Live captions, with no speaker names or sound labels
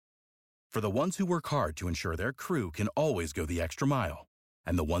For the ones who work hard to ensure their crew can always go the extra mile,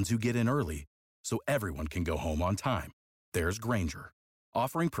 and the ones who get in early so everyone can go home on time, there's Grainger,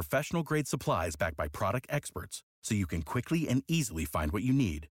 offering professional-grade supplies backed by product experts so you can quickly and easily find what you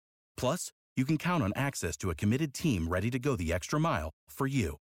need. Plus, you can count on access to a committed team ready to go the extra mile for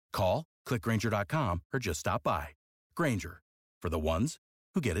you. Call, click Grainger.com, or just stop by. Grainger, for the ones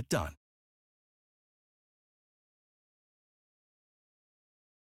who get it done.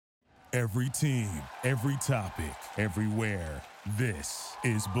 Every team, every topic, everywhere. This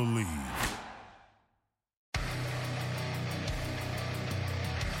is Believe.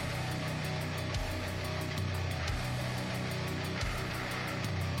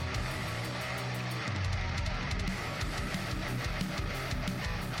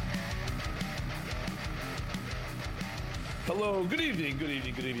 Hello, good evening, good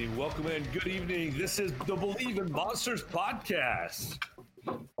evening, good evening. Welcome in, good evening. This is the Believe in Monsters podcast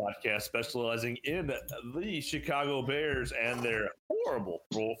specializing in the Chicago Bears and their horrible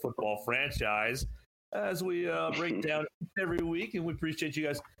football franchise as we break down every week. And we appreciate you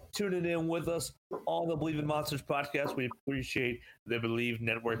guys tuning in with us on the Believe in Monsters podcast. We appreciate the Believe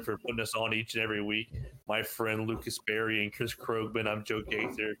Network for putting us on each and every week. My friend Lucas Berry and Chris Krogman, I'm Joe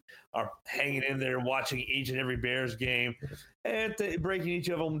Gaither, are hanging in there watching each and every Bears game and breaking each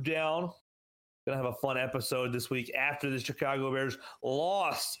of them down. Gonna have a fun episode this week after the Chicago Bears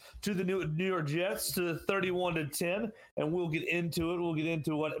lost to the New York Jets to 31-10, and we'll get into it. We'll get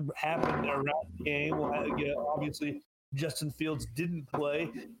into what happened around the game. We'll get, obviously, Justin Fields didn't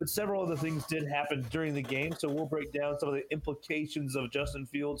play, but several other things did happen during the game. So we'll break down some of the implications of Justin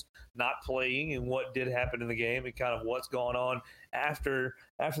Fields not playing and what did happen in the game and kind of what's going on after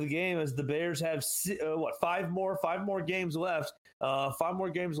the game, as the Bears have five more games left. 5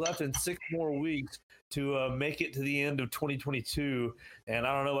 more games left and 6 more weeks to make it to the end of 2022. And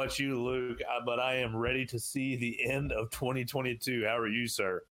I don't know about you, Luke, but I am ready to see the end of 2022. How are you,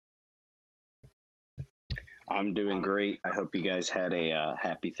 sir? I'm doing great. I hope you guys had a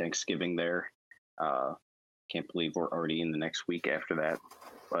happy Thanksgiving there. Can't believe we're already in the next week after that.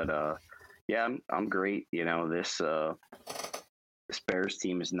 But yeah, I'm great. You know, this Bears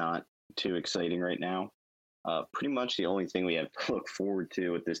team is not too exciting right now. Pretty much the only thing we have to look forward to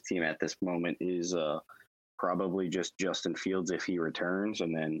with this team at this moment is probably just Justin Fields if he returns,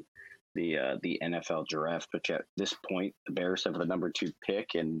 and then the NFL draft, which at this point the Bears have the number 2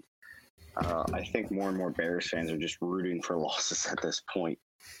 pick, and I think more and more Bears fans are just rooting for losses at this point.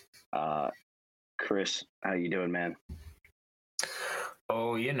 Chris, how you doing, man?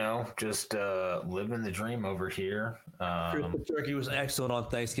 Oh, you know, just living the dream over here. Chris, the turkey was excellent on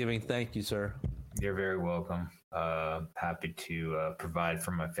Thanksgiving. Thank you, sir. You're very welcome. Happy to provide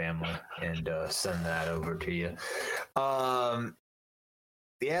for my family and send that over to you.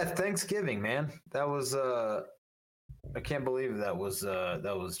 Yeah, Thanksgiving, man. That was I can't believe that was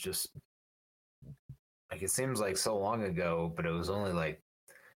just like, it seems like so long ago, but it was only like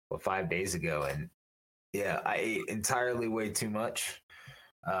 5 days ago, and yeah, I ate entirely way too much.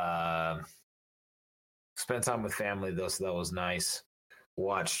 Spent time with family though, so that was nice.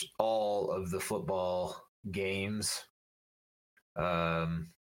 Watched all of the football games. Yeah,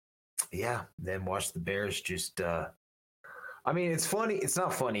 then watched the Bears just I mean, it's funny, it's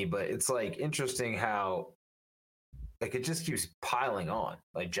not funny, but it's like interesting how like it just keeps piling on.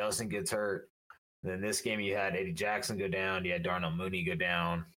 Like Justin gets hurt. Then this game you had Eddie Jackson go down, you had Darnell Mooney go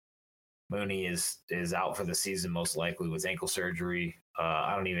down. Mooney is out for the season most likely with ankle surgery.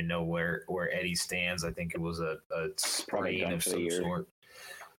 I don't even know where Eddie stands. I think it was a sprain of some sort.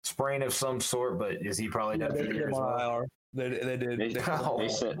 Sprain of some sort, but is he probably done for the year as well? They did. They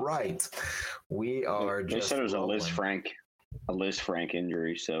said, right. We are they just said it was rolling. a Liz Frank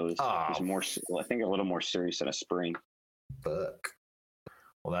injury, so it's more, I think, a little more serious than a sprain. Fuck.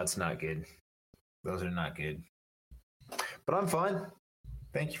 Well, that's not good. Those are not good. But I'm fine.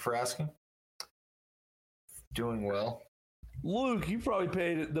 Thank you for asking. Doing well. Luke, you probably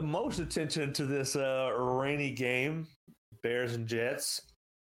paid the most attention to this rainy game, Bears and Jets.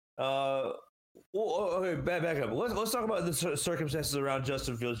 Well, okay, back up. Let's talk about the circumstances around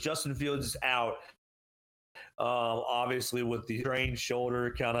Justin Fields. Justin Fields is out, obviously with the strained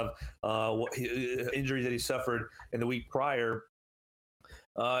shoulder, kind of injury that he suffered in the week prior,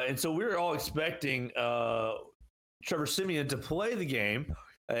 and so we were all expecting Trevor Siemian to play the game,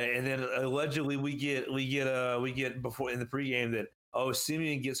 and then allegedly we get before in the pregame that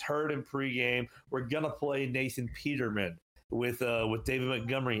Siemian gets hurt in pregame. We're gonna play Nathan Peterman with David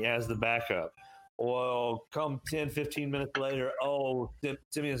Montgomery as the backup. Well, come 10, 15 minutes later,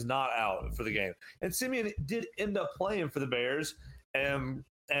 Siemian's not out for the game. And Siemian did end up playing for the Bears. And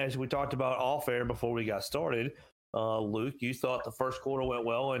as we talked about off air before we got started, Luke, you thought the first quarter went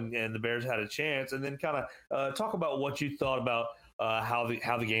well and the Bears had a chance, and then kind of talk about what you thought about how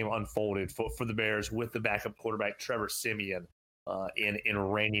the game unfolded for the Bears with the backup quarterback Trevor Siemian in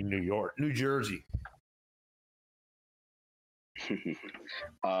rainy New Jersey.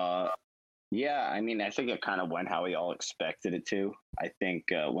 Yeah, I mean, I think it kind of went how we all expected it to. I think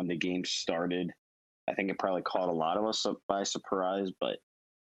when the game started, I think it probably caught a lot of us by surprise, but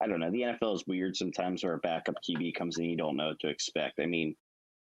I don't know. The NFL is weird sometimes where a backup QB comes in, you don't know what to expect. I mean,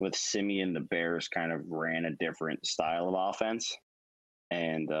 with Siemian, the Bears kind of ran a different style of offense.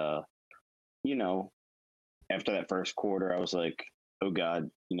 And, after that first quarter, I was like, oh, God,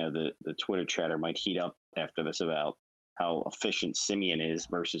 the Twitter chatter might heat up after this about how efficient Siemian is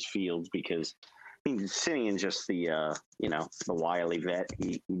versus Fields, because Siemian's just the wily vet.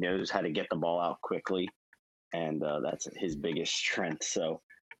 He knows how to get the ball out quickly, and that's his biggest strength. So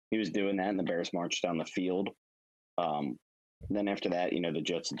he was doing that, and the Bears marched down the field. Then after that, the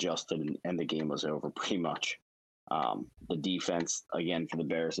Jets adjusted, and the game was over pretty much. The defense, again, for the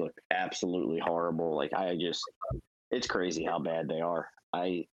Bears looked absolutely horrible. Like, it's crazy how bad they are.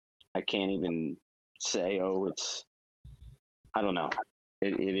 I can't even say, I don't know.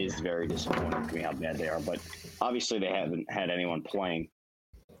 It is very disappointing to me how bad they are. But obviously they haven't had anyone playing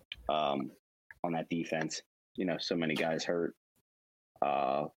on that defense. So many guys hurt.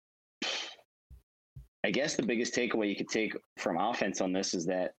 I guess the biggest takeaway you could take from offense on this is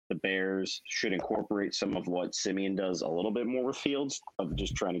that the Bears should incorporate some of what Siemian does a little bit more with Fields, of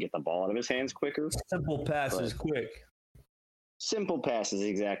just trying to get the ball out of his hands quicker. Simple passes, quick. Simple passes,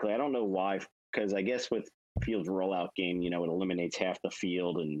 exactly. I don't know why, because I guess with Fields' rollout game, it eliminates half the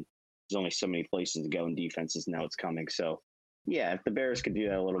field, and there's only so many places to go in defenses now it's coming. So, yeah, if the Bears could do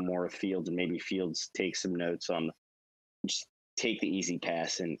that a little more with Fields, and maybe Fields take some notes on just take the easy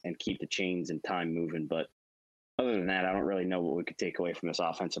pass and keep the chains and time moving. But other than that, I don't really know what we could take away from this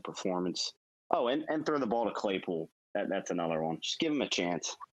offensive performance. Oh, and throw the ball to Claypool. That's another one. Just give him a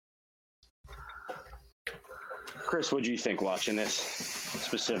chance. Chris, what do you think watching this,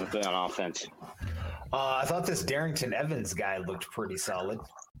 specifically on offense? I thought this Darrington Evans guy looked pretty solid.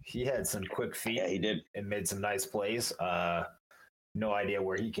 He had some quick feet. Yeah, he did. And made some nice plays. No idea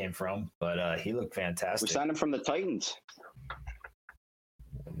where he came from, but he looked fantastic. We signed him from the Titans.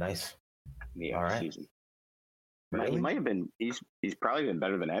 Nice. Yeah, all right. Season. Really? He might have been. He's probably been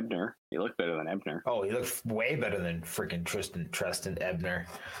better than Ebner. He looked better than Ebner. Oh, he looked way better than freaking Treston Ebner.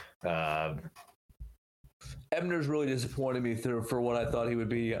 Ebner's really disappointed me for what I thought he would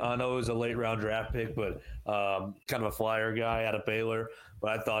be. I know he was a late round draft pick, but kind of a flyer guy out of Baylor.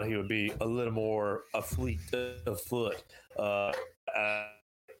 But I thought he would be a little more fleet of foot back.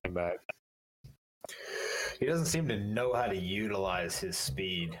 He doesn't seem to know how to utilize his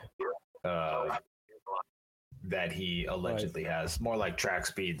speed that he allegedly has. More like track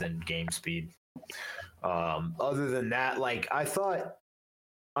speed than game speed. Other than that, I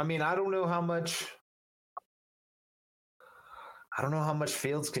don't know how much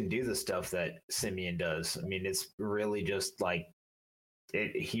Fields can do the stuff that Siemian does. I mean, it's really just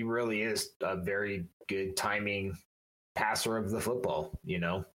he really is a very good timing passer of the football,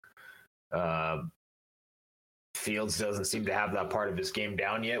 Fields doesn't seem to have that part of his game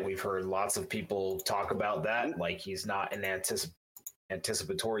down yet. We've heard lots of people talk about that, he's not an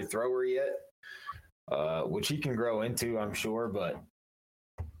anticipatory thrower yet, which he can grow into, I'm sure. But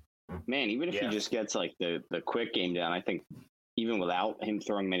man, even if he just gets the quick game down, I think even without him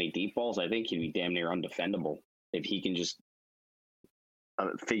throwing many deep balls, I think he'd be damn near undefendable if he can just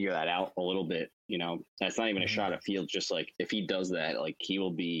figure that out a little bit. That's not even a shot at Fields. Just if he does that, he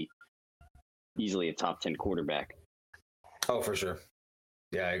will be easily a top 10 quarterback. Oh, for sure.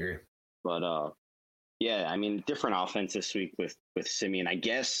 Yeah, I agree. But yeah, I mean, different offense this week with Siemian. I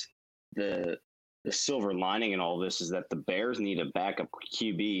guess the silver lining in all this is that the Bears need a backup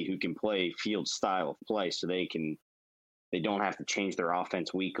QB who can play Fields' style of play, so they don't have to change their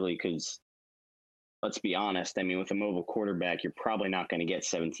offense weekly. Because let's be honest, I mean, with a mobile quarterback, you're probably not going to get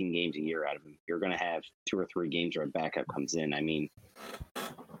 17 games a year out of him. You're going to have 2 or 3 games where a backup comes in. I mean,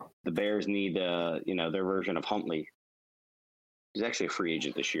 the Bears need, their version of Huntley. He's actually a free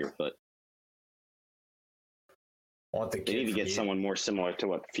agent this year, but they need to get someone more similar to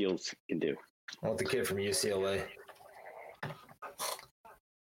what Fields can do. I want the kid from UCLA.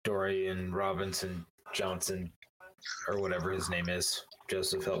 Dorian Robinson Johnson, or whatever his name is.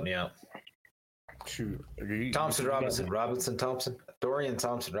 Joseph, help me out. Shoot. Thompson Robinson Thompson. Dorian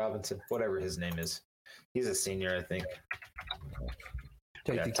Thompson Robinson, whatever his name is. He's a senior, I think.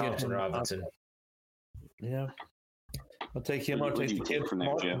 Take the Thompson kid Robinson. Yeah. I'll take him. I'll take the kid from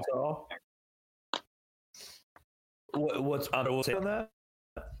Arkansas. What's on that?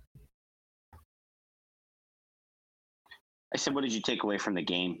 I said, what did you take away from the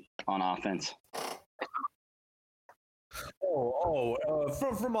game on offense?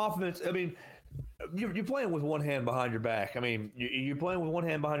 From offense, I mean, you're playing with one hand behind your back. I mean, you're playing with one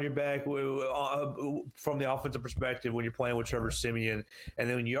hand behind your back from the offensive perspective when you're playing with Trevor Siemian, and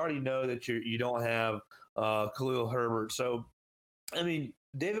then you already know that you don't have Khalil Herbert. So, I mean,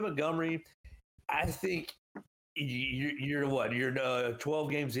 David Montgomery, I think you're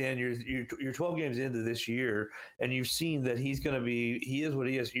 12 games in. You're 12 games into this year, and you've seen that he is what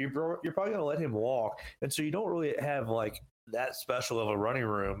he is. You're probably going to let him walk, and so you don't really have like that special of a running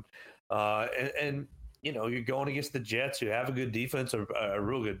room. And you know, you're going against the Jets, who have a good defense, a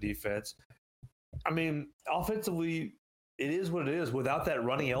real good defense. I mean, offensively, it is what it is. Without that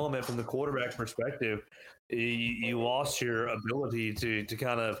running element from the quarterback perspective, you lost your ability to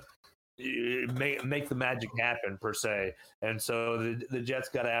kind of make the magic happen per se. And so the Jets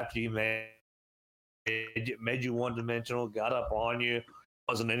got after you, made you one dimensional, got up on you.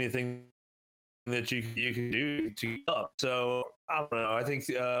 Wasn't anything that you could do to get up. So I don't know. I think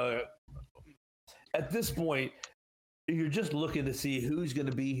at this point, you're just looking to see who's going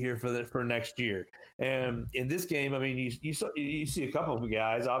to be here for next year. And in this game, I mean, you see a couple of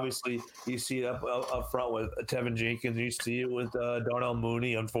guys. Obviously, you see it up front with Tevin Jenkins. You see it with Darnell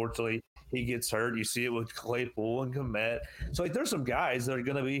Mooney. Unfortunately, he gets hurt. You see it with Claypool and Kmet. So like, there's some guys that are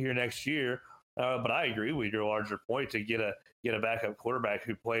going to be here next year. But I agree with your larger point to get a backup quarterback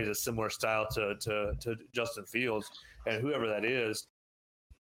who plays a similar style to Justin Fields and whoever that is.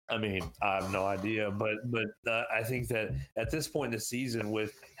 I mean, I have no idea, but I think that at this point in the season,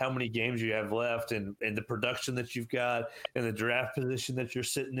 with how many games you have left and the production that you've got and the draft position that you're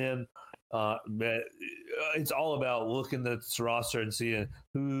sitting in, it's all about looking at this roster and seeing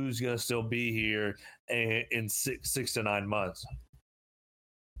who's going to still be here in 6 to 9 months.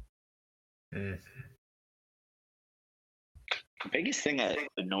 The biggest thing that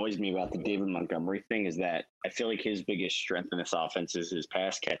annoys me about the David Montgomery thing is that I feel like his biggest strength in this offense is his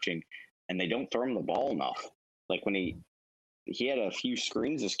pass catching, and they don't throw him the ball enough. Like when he had a few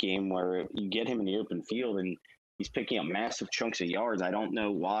screens this game where you get him in the open field and he's picking up massive chunks of yards. I don't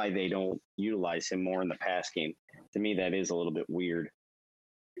know why they don't utilize him more in the pass game. To me, that is a little bit weird.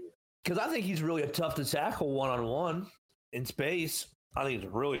 Because I think he's really tough to tackle one-on-one in space. I think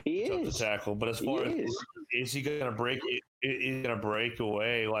it's really tough to tackle. But as far as is he going to break it? Is going to break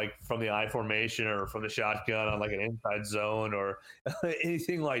away like from the I formation or from the shotgun on like an inside zone or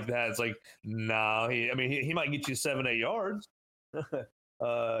anything like that? It's like, no. He might get you 7-8 yards.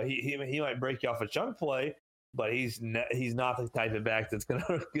 He might break you off a chunk play, but he's not the type of back that's going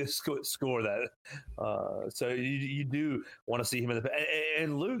to score that. So you do want to see him in the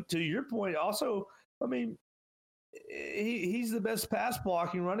and Luke, to your point, also. I mean, he's the best pass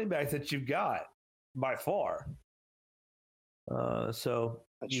blocking running back that you've got by far. So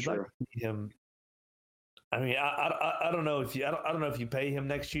that's you'd true. like to see him. I mean, I don't know if you pay him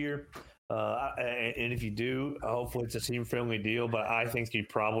next year, and if you do, hopefully it's a team friendly deal. But I think you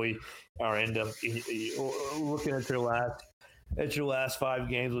probably are end up looking at your last 5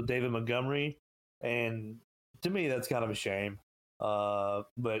 games with David Montgomery, and to me that's kind of a shame.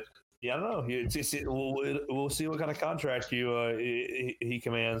 But yeah, I don't know. We'll see what kind of contract he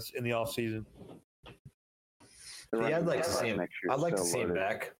commands in the offseason. Yeah, I'd like to see him. I'd like to see him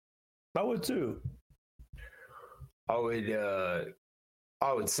back. I would too. I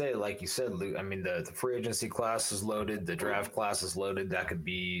would say, like you said, Luke. I mean, the free agency class is loaded. The draft class is loaded. That could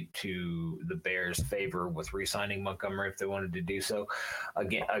be to the Bears' favor with re-signing Montgomery if they wanted to do so.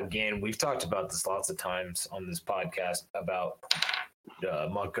 Again, we've talked about this lots of times on this podcast about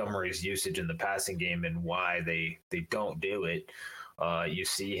Montgomery's usage in the passing game and why they don't do it. You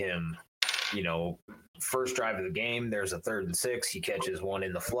see him, first drive of the game, there's a 3rd and 6. He catches one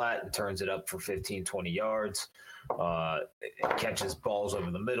in the flat and turns it up for 15, 20 yards. Catches balls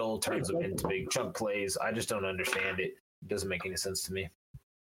over the middle, turns them into big chunk plays. I just don't understand it. It doesn't make any sense to me.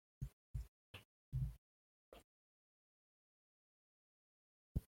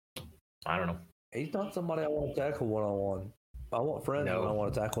 I don't know. He's not somebody I want to tackle one-on-one. I want friends when I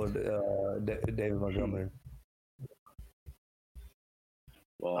want to tackle David Montgomery.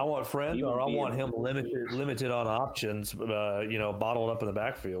 Well, I want friends, or I want him limited on options. Bottled up in the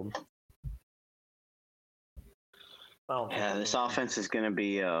backfield. Yeah, this offense is going to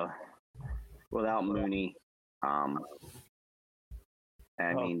be without Mooney, and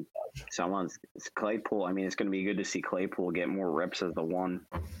I mean, it's Claypool. I mean, it's going to be good to see Claypool get more reps as the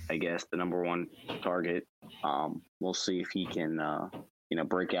number one target. We'll see if he can,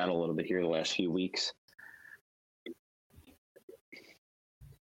 break out a little bit here the last few weeks.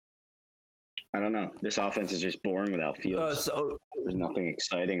 I don't know. This offense is just boring without Fields. There's nothing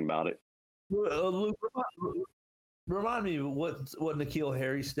exciting about it. Luke, remind me what N'Keal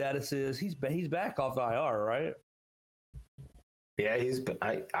Harry's status is. He's back off the IR, right? Yeah,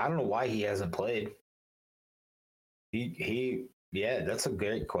 I don't know why he hasn't played. That's a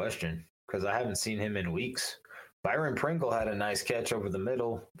great question because I haven't seen him in weeks. Byron Pringle had a nice catch over the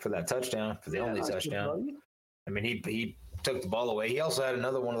middle for that touchdown, for the only touchdown. I mean, he took the ball away. He also had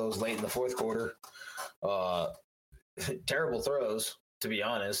another one of those late in the fourth quarter. Terrible throws, to be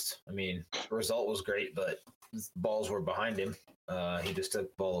honest. I mean, the result was great, but the balls were behind him. He just took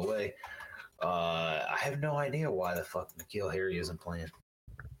the ball away. I have no idea why the fuck N'Keal Harry isn't playing.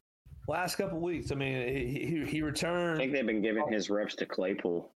 Last couple of weeks, I mean, he returned. I think they've been giving his reps to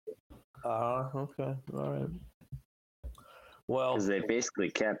Claypool. Okay, all right. Well, because they basically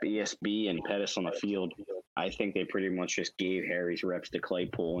kept ESB and Pettis on the field. I think they pretty much just gave Harry's reps to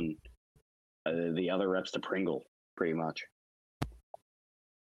Claypool and the other reps to Pringle, pretty much.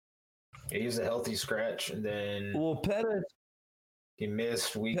 He's a healthy scratch, and then Pettis. He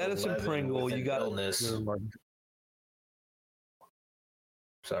missed week Pettis 11 and Pringle. with You got illness.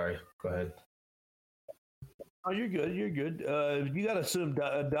 Sorry, go ahead. Oh, you're good. You're good. You got to assume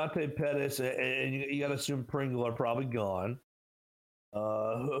Dante Pettis and you got to assume Pringle are probably gone.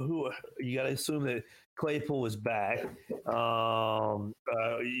 Who you got to assume that Claypool is back. Do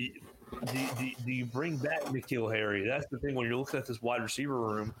you bring back N'Keal Harry? That's the thing when you're looking at this wide receiver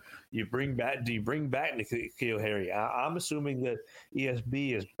room. Do you bring back N'Keal Harry? I'm assuming that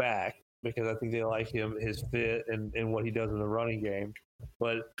ESB is back because I think they like him, his fit, and what he does in the running game.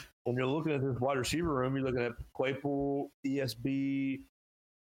 But when you're looking at this wide receiver room, you're looking at Claypool, ESB,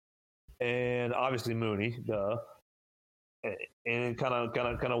 and obviously Mooney, duh. And kind of,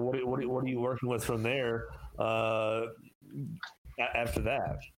 what are you working with from there after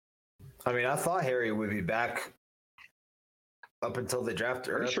that? I mean, I thought Harry would be back up until they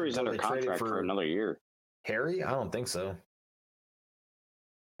drafted. I'm sure he's under contract for another year. Harry? I don't think so.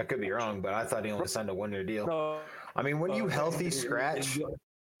 I could be wrong, but I thought he only signed a 1-year deal. No, I mean, when you healthy scratch.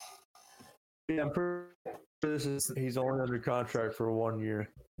 Yeah, I'm pretty sure he's only under contract for 1 year.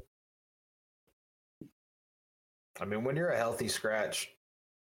 I mean, when you're a healthy scratch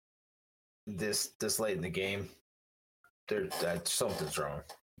this late in the game, something's wrong.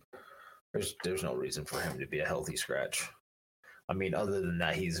 There's no reason for him to be a healthy scratch. I mean, other than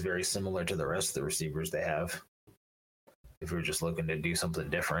that, he's very similar to the rest of the receivers they have. If we're just looking to do something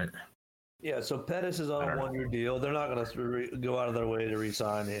different. Yeah, so Pettis is on a 1-year deal. They're not going to go out of their way to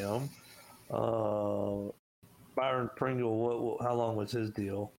re-sign him. Byron Pringle, how long was his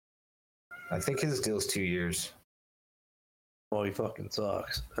deal? I think his deal's 2 years. Well, he fucking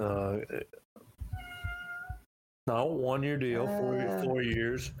sucks. No, 1-year deal, 4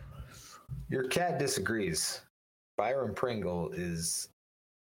 years. Your cat disagrees. Byron Pringle is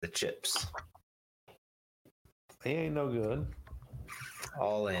the chips. He ain't no good.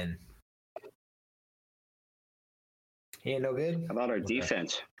 All in. He ain't no good? How about our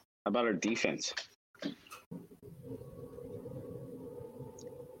defense?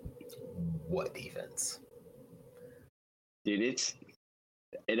 What defense? Dude,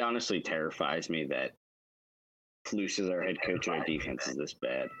 it honestly terrifies me that Flus is our head coach and our defense is this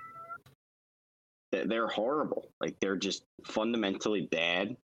bad. They're horrible. Like, they're just fundamentally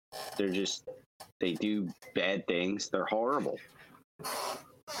bad. They do bad things. They're horrible.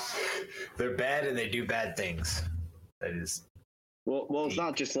 They're bad and they do bad things. That is. Well, it's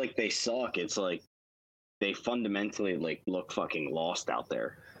not just like they suck. It's like they fundamentally look fucking lost out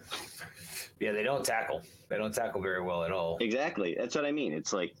there. Yeah, they don't tackle. They don't tackle very well at all. Exactly. That's what I mean.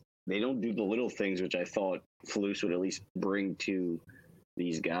 It's like they don't do the little things, which I thought Flus would at least bring to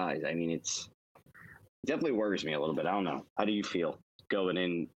these guys. I mean, it definitely worries me a little bit. I don't know. How do you feel going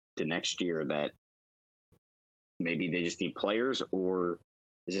into next year that maybe they just need players, or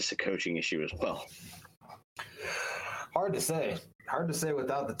is this a coaching issue as well? Hard to say. Hard to say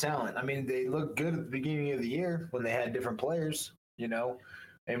without the talent. I mean, they looked good at the beginning of the year when they had different players,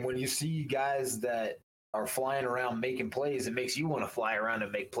 and when you see guys that are flying around making plays, it makes you want to fly around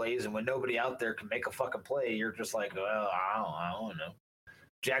and make plays. And when nobody out there can make a fucking play, you're just like, well, I don't know.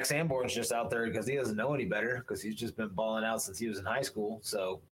 Jack Sanborn's just out there because he doesn't know any better, because he's just been balling out since he was in high school.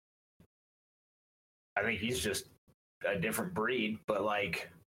 So I think he's just a different breed. But, I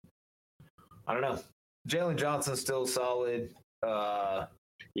don't know. Jalen Johnson's still solid.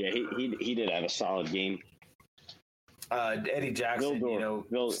 Yeah, he did have a solid game. Eddie Jackson,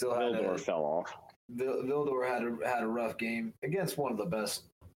 Vildor fell off. Vildor had a rough game against one of the best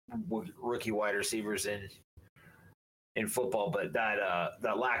rookie wide receivers in football, but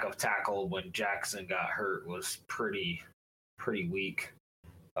that lack of tackle when Jackson got hurt was pretty weak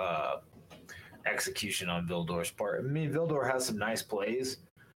execution on Vildor's part. I mean, Vildor has some nice plays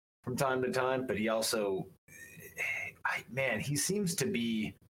from time to time, but he also, he seems to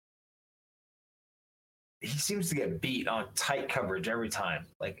get beat on tight coverage every time.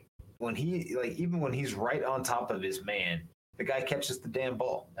 Even when he's right on top of his man, the guy catches the damn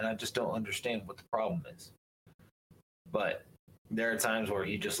ball, and I just don't understand what the problem is. But there are times where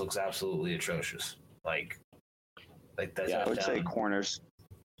he just looks absolutely atrocious. Like that. Yeah, I would say corner's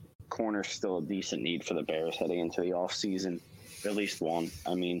still a decent need for the Bears heading into the offseason. At least one.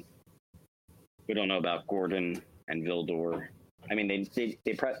 I mean, we don't know about Gordon and Vildor. I mean,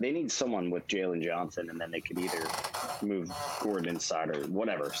 they need someone with Jalen Johnson, and then they could either move Gordon inside or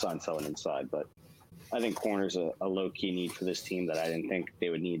whatever, sign someone inside. But I think corner's a low-key need for this team that I didn't think they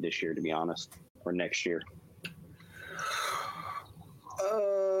would need this year, to be honest, or next year.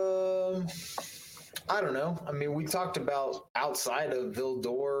 I don't know. I mean, we talked about outside of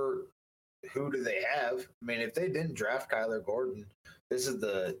Vildor, who do they have? I mean, if they didn't draft Kyler Gordon, this is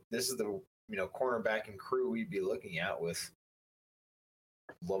the cornerback and crew we'd be looking at with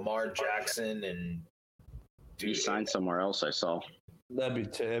Lamar Jackson and he signed somewhere else. I saw they'd be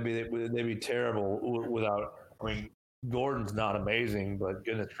terrible without. I mean, Gordon's not amazing, but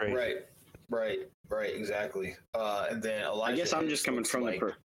goodness gracious, right, exactly. And then Elijah, I guess I'm just coming from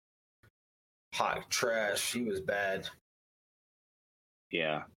the hot trash. He was bad.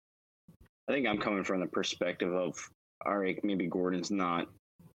 Yeah, I think I'm coming from the perspective of, all right, maybe Gordon's not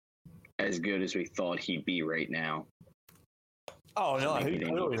as good as we thought he'd be right now. Oh no, he's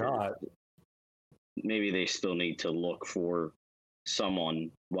clearly not. Maybe they still need to look for someone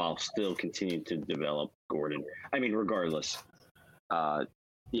while still continuing to develop Gordon. I mean, regardless,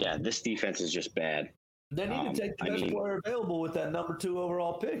 this defense is just bad. They need to take the best player available with that number 2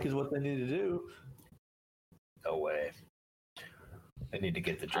 overall pick is what they need to do. No way. They need to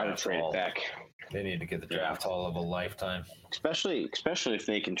get the draft I would trade haul. it back. They need to get the draft haul of a lifetime. Especially if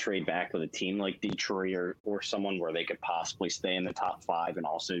they can trade back with a team like Detroit or someone where they could possibly stay in the top 5 and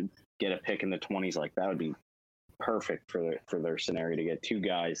also get a pick in the 20s. Like, that would be perfect for their scenario to get 2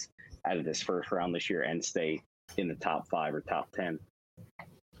 guys out of this first round this year and stay in the top 5 or top 10.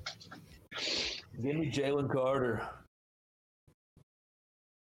 Give me Jalen Carter.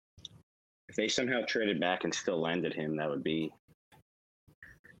 If they somehow traded back and still landed him, that would be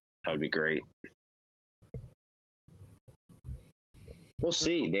great. We'll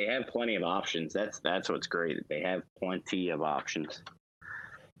see. They have plenty of options. That's what's great. They have plenty of options.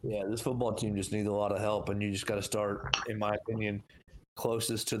 Yeah, this football team just needs a lot of help, and you just got to start, in my opinion,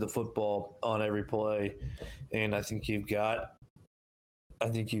 closest to the football on every play. And I think you've got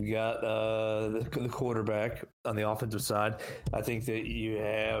the quarterback on the offensive side. I think that you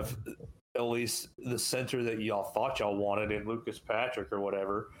have at least the center that y'all thought y'all wanted in Lucas Patrick or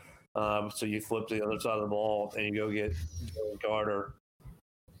whatever. So you flip to the other side of the ball and you go get Carter.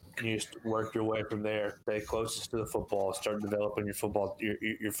 You just work your way from there. Stay closest to the football. Start developing your football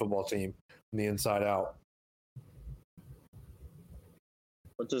team from the inside out.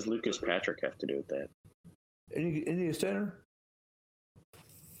 What does Lucas Patrick have to do with that? Isn't he a center?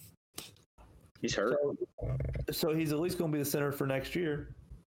 He's hurt. So he's at least going to be the center for next year.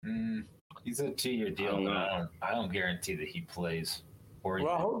 He's a 2-year deal. I don't guarantee that he plays.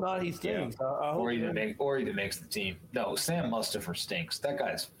 I hope not. He stinks. Yeah. Or even makes the team. No, Sam Mustipher stinks. That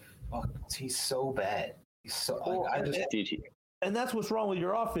guy's he's so bad. He's so. And that's what's wrong with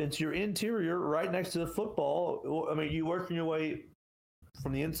your offense. Your interior, right next to the football. I mean, you working your way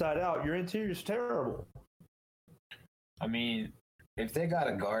from the inside out. Your interior is terrible. I mean, if they got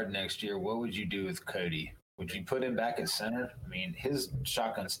a guard next year, what would you do with Cody? Would you put him back at center? I mean, his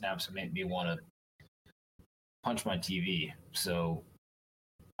shotgun snaps make me want to punch my TV. So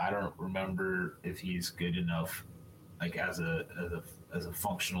I don't remember if he's good enough, like as a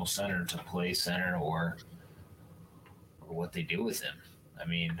functional center to play center or what they do with him. I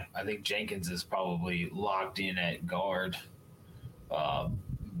mean, I think Jenkins is probably locked in at guard.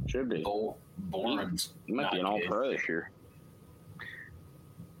 Should be. Bourne's he might be an all-pro this year.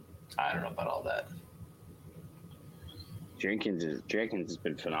 I don't know about all that. Jenkins has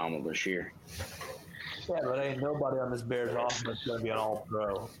been phenomenal this year. Yeah, but ain't nobody on this Bears offense going to be an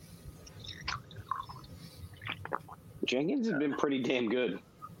all-pro. Jenkins has been pretty damn good.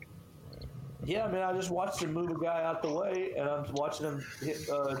 Yeah, I mean, I just watched him move a guy out the way, and I'm watching him hit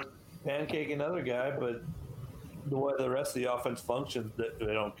pancake another guy, but the way the rest of the offense functions,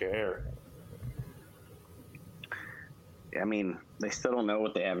 they don't care. I mean, they still don't know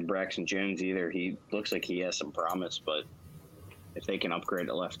what they have in Braxton Jones either. He looks like he has some promise, but if they can upgrade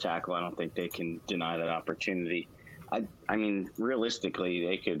at left tackle, I don't think they can deny that opportunity. I mean, realistically,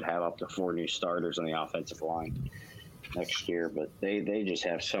 they could have up to 4 new starters on the offensive line next year, but they just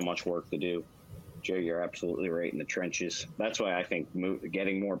have so much work to do. Joe, you're absolutely right in the trenches. That's why I think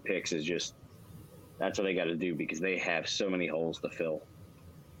getting more picks is just that's what they got to do because they have so many holes to fill.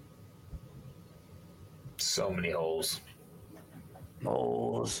 So many holes.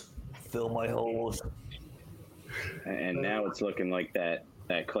 Holes. Fill my holes. And now it's looking like that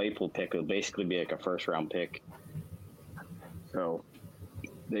Claypool pick will basically be like a first-round pick. So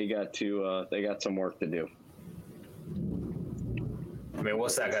they got some work to do. I mean,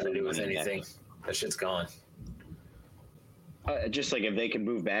 what's that got to do with anything? That shit's gone. Just like if they can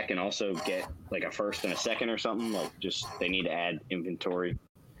move back and also get like a first and a second or something, like just they need to add inventory.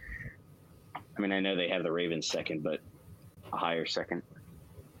 I mean, I know they have the Ravens second, but a higher second.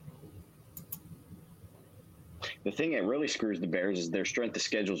 The thing that really screws the Bears is their strength of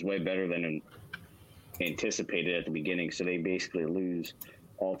schedule is way better than anticipated at the beginning, so they basically lose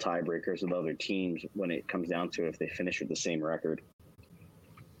all tiebreakers with other teams when it comes down to if they finish with the same record.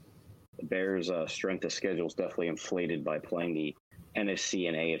 The Bears' strength of schedule is definitely inflated by playing the NFC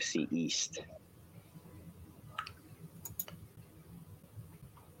and AFC East.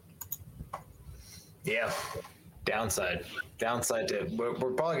 Yeah. Downside to we're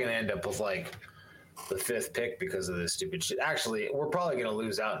probably going to end up with like the 5th pick because of this stupid shit. Actually, we're probably going to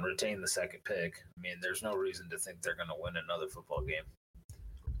lose out and retain the 2nd pick. I mean, there's no reason to think they're going to win another football game.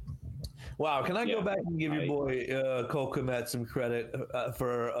 Wow, can I go back and give your boy Cole Kmet some credit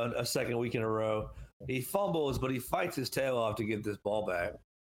for a second week in a row? He fumbles, but he fights his tail off to get this ball back.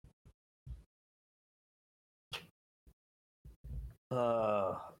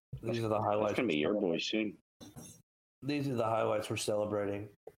 These are the highlights. That's going to be your boy soon. These are the highlights we're celebrating.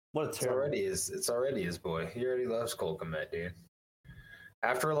 What a terrible. It's already his boy. He already loves Cole Kmet, dude.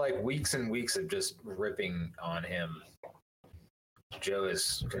 After like weeks and weeks of just ripping on him, Joe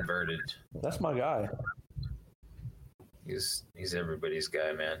is converted. That's my guy. He's everybody's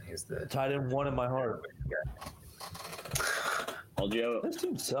guy, man. He's the tight end one in my heart. Well, Joe, this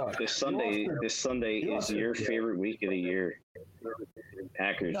team sucks. This Sunday is your favorite week of the year.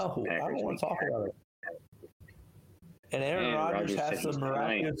 Packers. No, I don't want to talk about it. And Aaron Rodgers has to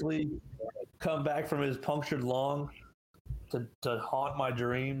miraculously come back from his punctured lung to haunt my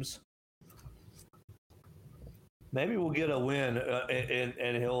dreams. Maybe we'll get a win,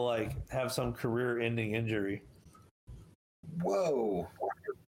 and he'll like have some career-ending injury. Whoa!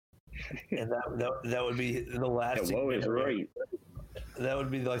 And that would be the lasting. Whoa is right. That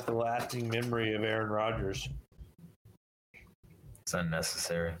would be like the lasting memory of Aaron Rodgers. It's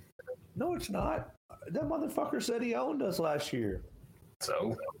unnecessary. No, it's not. That motherfucker said he owned us last year.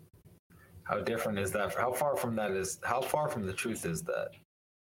 So, how different is that? How far from the truth is that?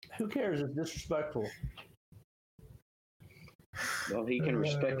 Who cares? It's disrespectful. Well, he can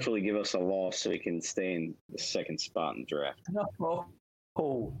respectfully give us a loss so he can stay in the 2nd spot in the draft. No.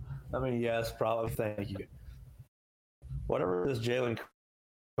 Oh, I mean, yes, probably. Thank you. Whatever this Jalen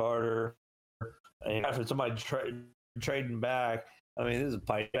Carter, and after somebody trading back, I mean, this is a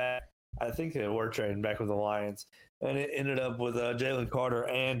pipe back. I think they were trading back with the Lions, and it ended up with Jalen Carter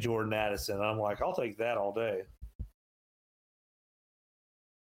and Jordan Addison. I'm like, I'll take that all day.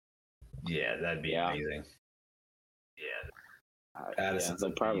 Yeah, that'd be amazing. Yeah, Addison's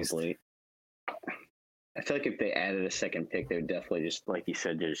probably. I feel like if they added a 2nd pick, they would definitely just, like you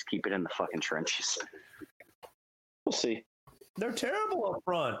said, just keep it in the fucking trenches. We'll see. They're terrible up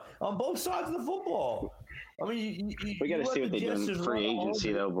front on both sides of the football. I mean, we got to see what they do in free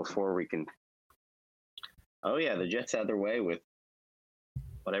agency, though, before we can. Oh, yeah, the Jets had their way with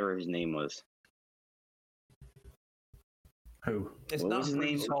whatever his name was. Who? It's what not was his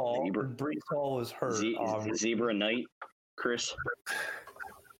name? Brees Hall. Brees Hall was hurt. Zebra Knight, Chris.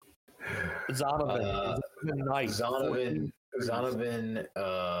 Zonovan Knight. Zonovan. Zonovan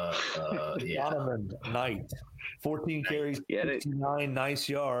Knight. 14 carries, 69 nice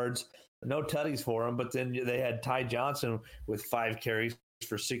yards. No tutties for him, but then they had Ty Johnson with 5 carries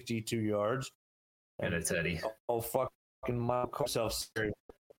for 62 yards. And a Teddy. Oh, fucking myself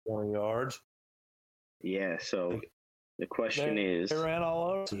 20 yards. Yeah, so the question is... They ran all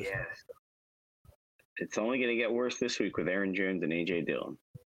over. Yes. It's only going to get worse this week with Aaron Jones and A.J. Dillon.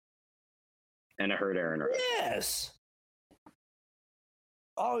 And a hurt Aaron Rodgers. Yes.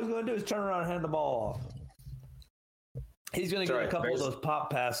 all he's going to do is turn around and hand the ball off. He's going to get a couple of those pop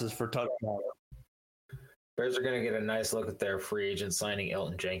passes for touchdown. Bears are going to get a nice look at their free agent signing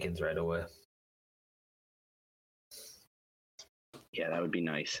Elton Jenkins right away. Yeah, that would be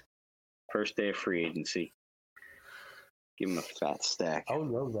nice. First day of free agency. Give him a fat stack. I would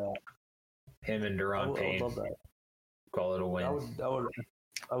love that. Him and Deron Payne. I would love that. Call it a win.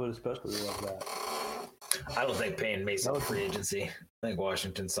 I would especially love that. I don't think Payne makes it free agency. I think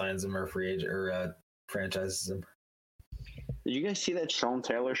Washington signs him or free agent or franchises him. Did you guys see that Sean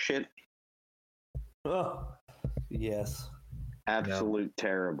Taylor shit? Oh, yes. Absolute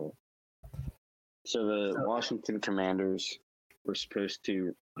terrible. So the Washington Commanders were supposed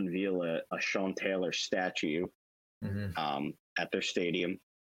to unveil a Sean Taylor statue at their stadium.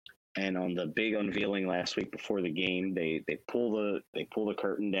 And on the big unveiling last week before the game, they pull the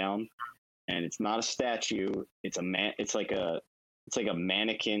curtain down, and it's not a statue. It's like a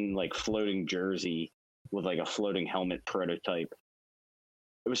mannequin, like floating jersey with like a floating helmet prototype.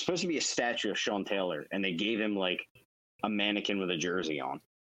 It was supposed to be a statue of Sean Taylor, and they gave him like a mannequin with a jersey on.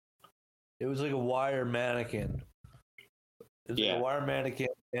 It was like a wire mannequin. It was like a wire mannequin,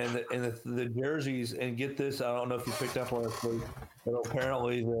 and the jerseys. And get this, I don't know if you picked up on it, but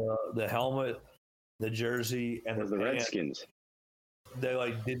apparently the helmet, the jersey, and the Redskins, they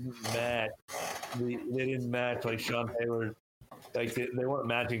like didn't match. They didn't match like Sean Taylor. Like they weren't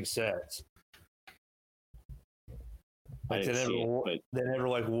matching sets. Like they never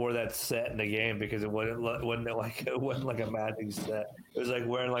like wore that set in the game because it wasn't like a matching set. It was like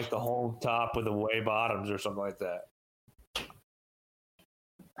wearing like the home top with the way bottoms or something like that.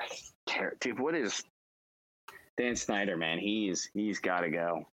 Dude, what is Dan Snyder, man? He's got to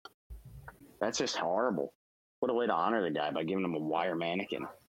go. That's just horrible. What a way to honor the guy by giving him a wire mannequin.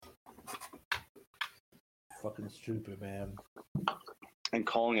 Fucking stupid, man. And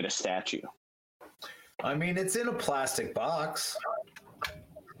calling it a statue. I mean, it's in a plastic box.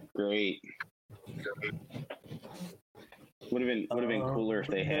 Great. Would have been cooler if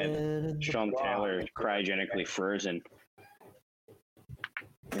they had Sean Taylor cryogenically frozen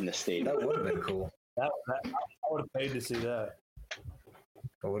in the stadium. That would have been cool. I would have paid to see that.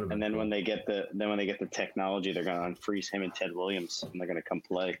 And then when they get the technology, they're going to unfreeze him and Ted Williams, and they're going to come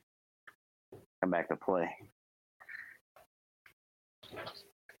back to play.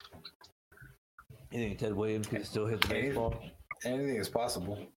 You think Ted Williams can still hit the baseball? Anything is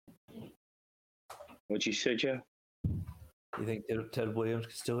possible. What you said, Joe? You think Ted Williams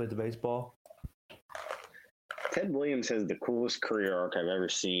can still hit the baseball? Ted Williams has the coolest career arc I've ever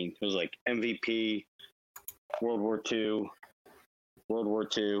seen. It was like MVP, World War II,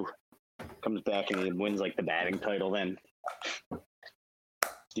 comes back and he wins like the batting title. Then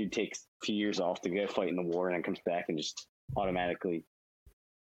dude takes a few years off to go fight in the war and then comes back and just automatically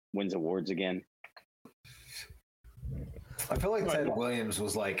wins awards again. I feel like Ted Williams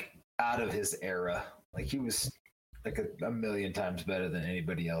was like out of his era. Like he was like a million times better than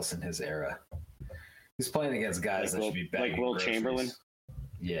anybody else in his era. He's playing against guys that should be bagging like Will groceries. Chamberlain.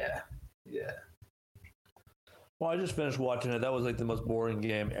 Yeah. Well, I just finished watching it. That was like the most boring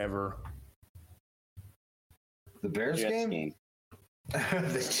game ever. The Bears Jets game?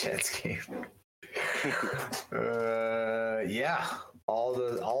 The Jets game. Yeah. All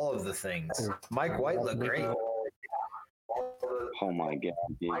of the things. Mike White looked great. Oh my god,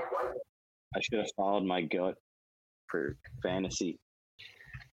 dude. I should have followed my gut for fantasy.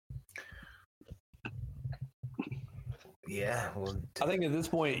 Yeah. Well, I think at this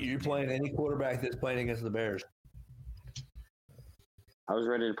point, you're playing any quarterback that's playing against the Bears. I was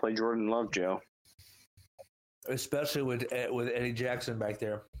ready to play Jordan Love, Joe. Especially with Eddie Jackson back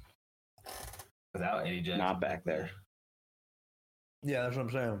there. Without Eddie Jackson. Not back there. Yeah, that's what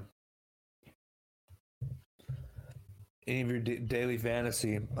I'm saying. Any of your daily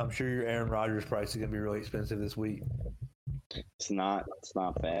fantasy, I'm sure your Aaron Rodgers price is going to be really expensive this week. It's not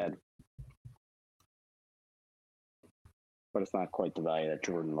bad. But it's not quite the value that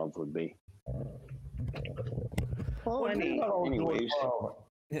Jordan Love would be. Well, anyways.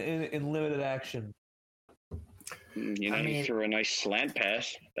 In limited action. He threw a nice slant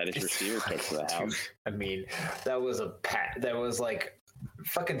pass that his receiver took to the house. I mean, that was that was like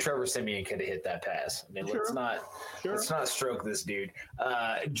fucking Trevor Siemian could have hit that pass. I mean, let's not stroke this dude.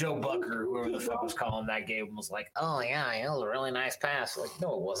 Joe Bucker, whoever the fuck was calling that game, was like, "Oh yeah, it was a really nice pass." Like,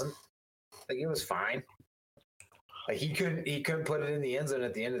 no, it wasn't. Like, it was fine. Like he couldn't put it in the end zone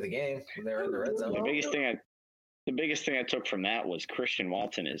at the end of the game when they were in the red zone. The biggest thing I took from that was Christian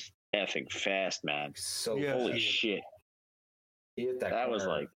Walton is effing fast, man. So holy shit. He hit that was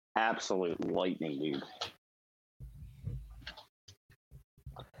like absolute lightning, dude.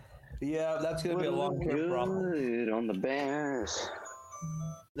 Yeah, that's going to be a long-term problem. Good on the Bears.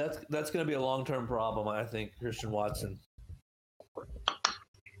 That's going to be a long-term problem, I think, Christian Watson.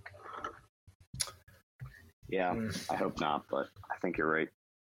 Yeah, I hope not, but I think you're right.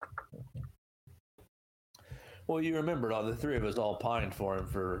 Well, you remember, all the three of us all pined for him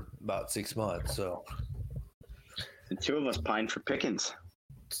for about 6 months, so. The two of us pined for Pickens.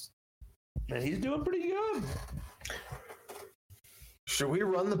 And he's doing pretty good. Should we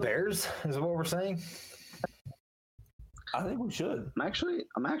run the Bears? Is what we're saying? I think we should.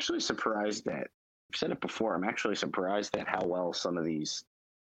 I'm actually surprised that I've said it before. I'm actually surprised at how well some of these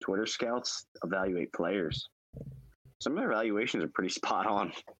Twitter scouts evaluate players. Some of their evaluations are pretty spot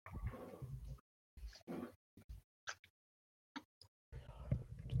on.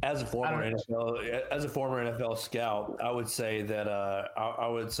 As a former NFL scout, I would say that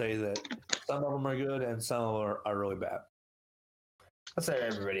some of them are good and some of them are really bad. I'd say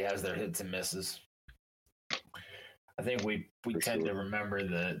everybody has their hits and misses. I think we tend to remember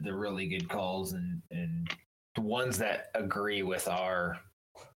the really good calls and the ones that agree with our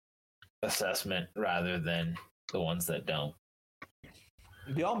assessment rather than the ones that don't.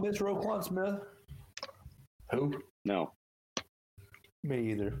 Do y'all miss Roquan Smith? Who? No.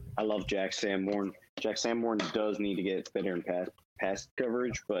 Me either. I love Jack Sanborn. Jack Sanborn does need to get better in pass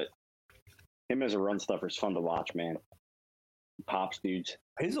coverage, but him as a run stuffer is fun to watch, man. Pops dudes.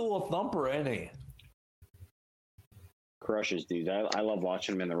 He's a little thumper, ain't he? Crushes dudes. I love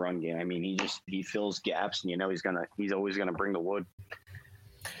watching him in the run game. I mean, he fills gaps, and he's always gonna bring the wood.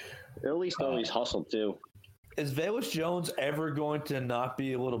 At least always hustle too. Is Velus Jones ever going to not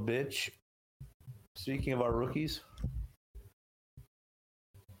be a little bitch? Speaking of our rookies.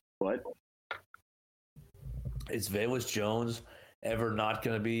 What? Is Velus Jones ever not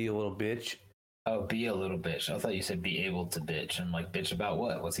going to be a little bitch? Oh, be a little bitch. I thought you said be able to bitch. I'm like, bitch about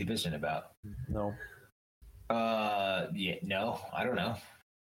what? What's he bitching about? No. Yeah, no, I don't know.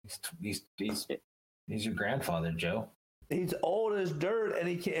 He's your grandfather, Joe. He's old as dirt, and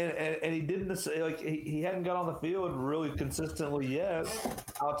he can't. And he didn't he hadn't got on the field really consistently yet,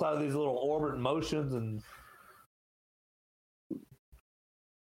 outside of these little orbit motions. And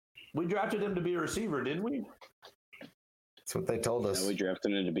we drafted him to be a receiver, didn't we? That's what they told us. Yeah, we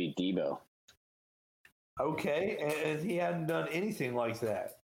drafted him to be Debo. Okay, and he hadn't done anything like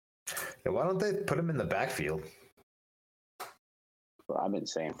that. Yeah, why don't they put him in the backfield? Well, I've been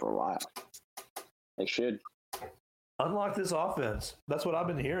saying for a while. They should. Unlock this offense. That's what I've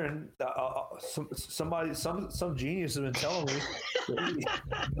been hearing. Some genius has been telling me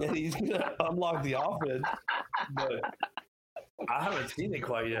that he's going to unlock the offense, but I haven't seen it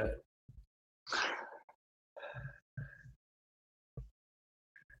quite yet.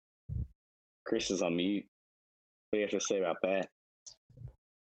 Chris is on mute. What do you have to say about that?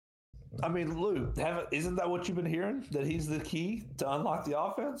 I mean, Lou, isn't that what you've been hearing? That he's the key to unlock the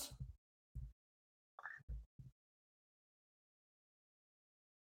offense?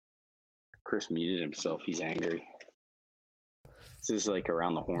 Chris muted himself. He's angry. This is like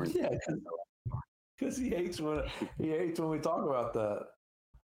around the horn. Yeah, because he hates when we talk about that.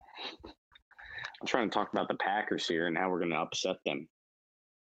 I'm trying to talk about the Packers here and how we're going to upset them.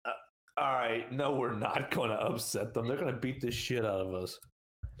 All right, no, we're not going to upset them. They're going to beat the shit out of us.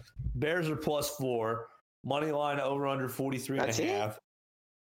 Bears are +4. Money line over under 43.5.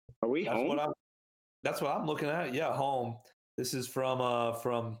 Are we home? That's what I'm looking at. Yeah, home. This is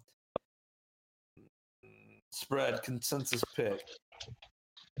from spread consensus pick.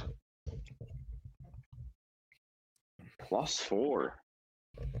 +4.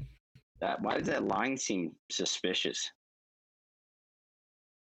 Why does that line seem suspicious?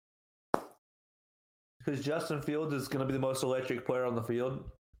 Because Justin Fields is going to be the most electric player on the field.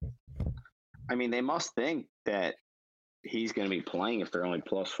 I mean, they must think that he's going to be playing if they're only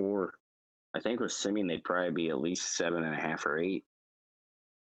 +4. I think with Simeon, they'd probably be at least 7.5 or 8.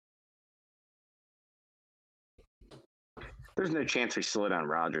 There's no chance we slow down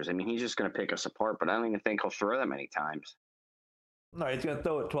Rodgers. I mean, he's just going to pick us apart, but I don't even think he'll throw that many times. No, he's going to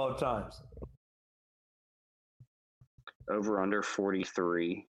throw it 12 times. Over under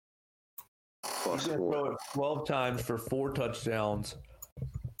 43. He's going to throw it 12 times for 4 touchdowns.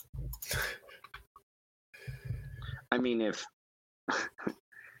 I mean, if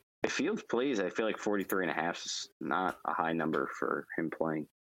Fields plays, I feel like 43.5 is not a high number for him playing.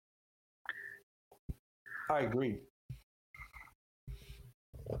 I agree.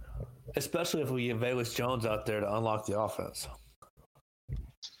 Especially if we get Velus Jones out there to unlock the offense.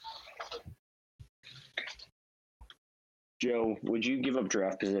 Joe, would you give up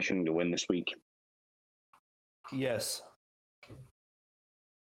draft position to win this week? Yes.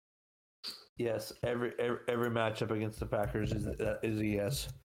 Yes, every matchup against the Packers is a yes.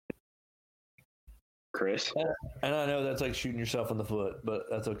 Chris? And I know that's like shooting yourself in the foot, but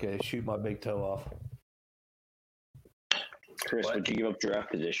that's okay. Shoot my big toe off. Chris, would you give up draft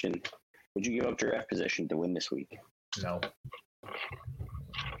position? Would you give up draft position to win this week? No.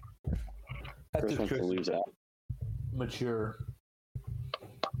 Chris wants to lose out. Mature.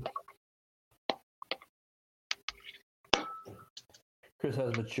 Chris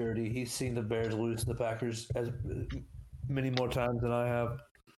has maturity. He's seen the Bears lose to the Packers as many more times than I have.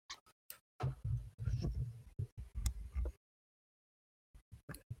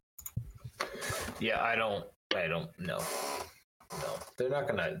 Yeah, I don't know. No. They're not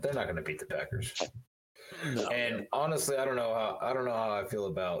gonna beat the Packers. No. And honestly, I don't know how I feel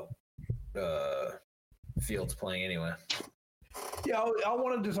about Fields playing anyway. Yeah, I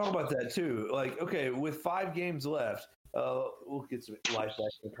wanted to talk about that too. Like, okay, with 5 games left, we'll get some life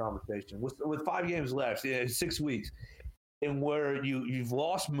back in the conversation. With 5 games left, 6 weeks, and where you've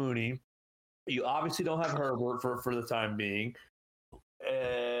lost Mooney, you obviously don't have Herbert for the time being.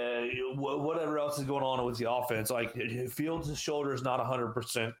 Whatever else is going on with the offense, like Fields' shoulder is not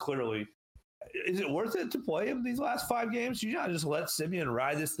 100% clearly. Is it worth it to play him these last 5 games? You not just let Simeon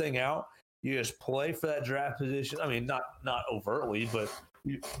ride this thing out. You just play for that draft position. I mean, not overtly, but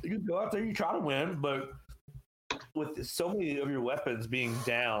you go out there, you try to win. But with so many of your weapons being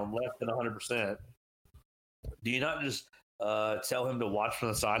down, less than 100%, do you not just tell him to watch from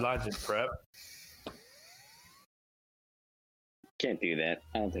the sidelines and prep? Can't do that.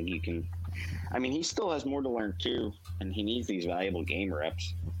 I don't think you can. I mean, he still has more to learn too, and he needs these valuable game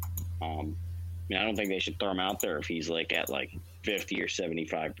reps. I don't think they should throw him out there if he's at 50 or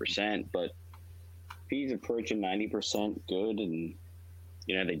 75%. But if he's approaching 90% good, and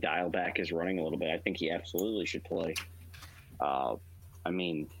they dial back his running a little bit, I think he absolutely should play. I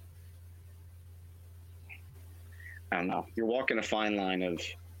don't know. You're walking a fine line of.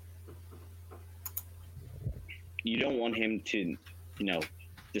 You don't want him to,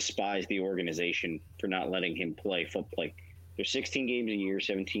 despise the organization for not letting him play football. There's 16 games a year,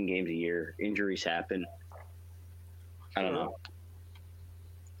 17 games a year. Injuries happen. I don't know.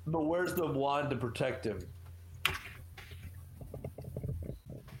 But where's the wand to protect him?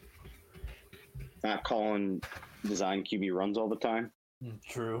 Not calling design QB runs all the time.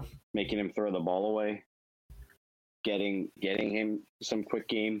 True. Making him throw the ball away. Getting him some quick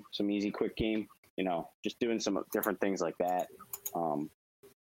game, some easy quick game. Just doing some different things like that.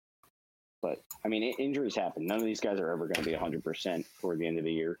 But injuries happen. None of these guys are ever going to be 100% toward the end of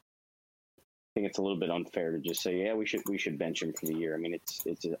the year. I think it's a little bit unfair to just say, yeah, we should bench him for the year. I mean,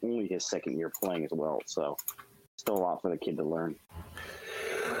 it's only his second year playing as well, so still a lot for the kid to learn.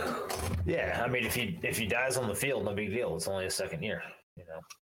 Yeah, I mean, if he dies on the field, no big deal. It's only his second year.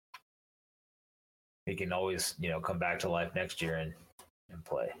 He can always come back to life next year and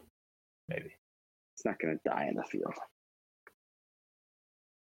play, maybe. He's not going to die in the field.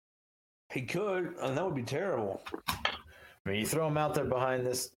 He could, and that would be terrible. I mean, you throw him out there behind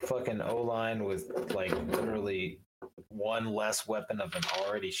this fucking O-line with literally one less weapon of an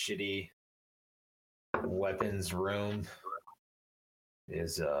already shitty weapons room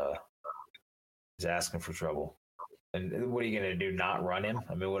is asking for trouble. And what are you going to do? Not run him?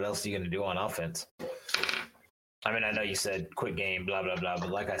 I mean, what else are you going to do on offense? I mean, I know you said quick game, blah, blah, blah, but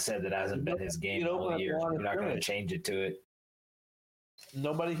like I said, that hasn't been his game all year. You're not going to change it to it.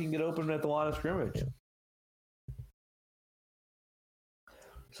 Nobody can get open at the line of scrimmage.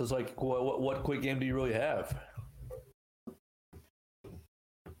 So it's like, what quick game do you really have?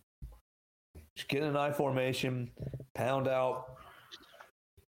 Just get in an I formation, pound out.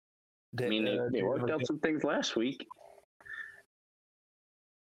 They worked out some things last week.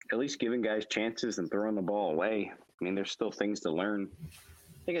 At least giving guys chances and throwing the ball away. I mean, there's still things to learn.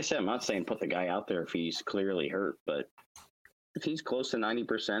 Like I said, I'm not saying put the guy out there if he's clearly hurt, but if he's close to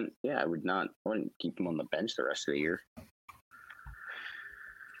 90%, yeah, I wouldn't keep him on the bench the rest of the year.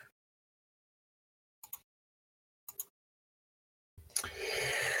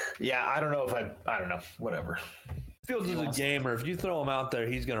 Yeah, I don't know if I don't know. Whatever. Fields is a gamer. If you throw him out there,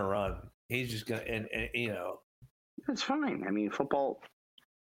 he's going to run. He's just going to, and That's fine. I mean, football,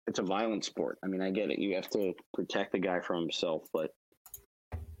 it's a violent sport. I mean, I get it. You have to protect the guy from himself, but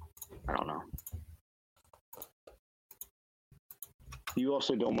I don't know. You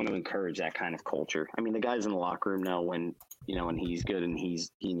also don't want to encourage that kind of culture. I mean, the guys in the locker room know when he's good, and he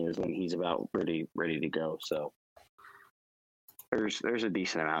knows when he's about ready to go. So there's a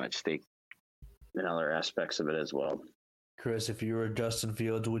decent amount at stake in other aspects of it as well. Chris, if you were Justin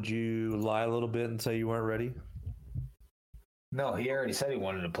Fields, would you lie a little bit and say you weren't ready? No, he already said he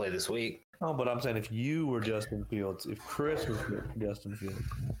wanted to play this week. Oh, but I'm saying if you were Justin Fields, if Chris was Justin Fields.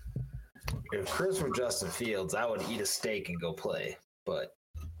 If Chris were Justin Fields, I would eat a steak and go play. But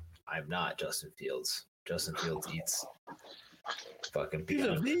I'm not Justin Fields. Justin Fields eats fucking He's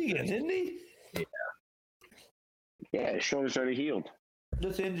a peanut. vegan, isn't he? Yeah, his shoulder's already healed.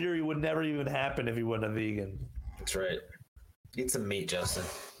 This injury would never even happen if he wasn't a vegan. That's right. Eat some meat, Justin.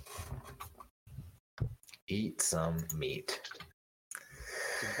 Eat some meat.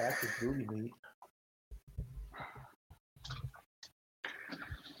 Back to booty meat.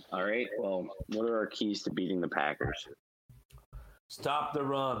 All right. Well, what are our keys to beating the Packers? Stop the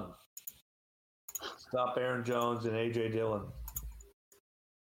run. Stop Aaron Jones and A.J. Dillon.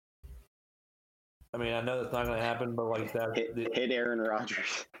 I mean, I know that's not going to happen, but like that. Hit Aaron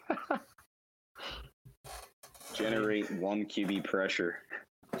Rodgers. Generate one QB pressure.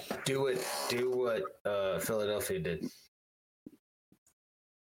 Do what Philadelphia did.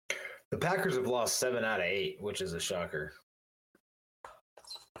 The Packers have lost 7 out of 8, which is a shocker.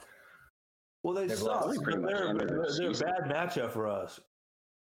 Well, they They've suck. lost pretty much They're ended their a season. bad matchup for us.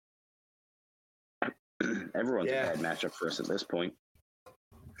 Everyone's a bad matchup for us at this point.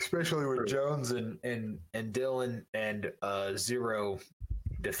 Especially with Jones and Dillon and 0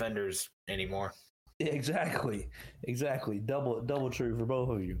 defenders anymore. Exactly. Double true for both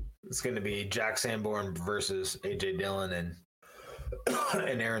of you. It's going to be Jack Sanborn versus A.J. Dillon and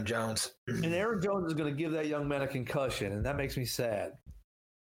Aaron Jones. And Aaron Jones is going to give that young man a concussion, and that makes me sad.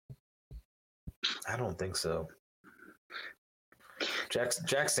 I don't think so.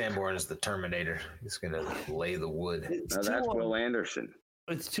 Jack Sanborn is the Terminator. He's going to lay the wood. Now that's Will Anderson.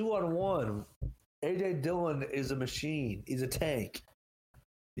 It's 2-on-1. A.J. Dillon is a machine. He's a tank.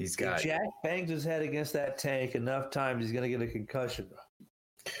 He's got If Jack bangs his head against that tank enough times, he's going to get a concussion.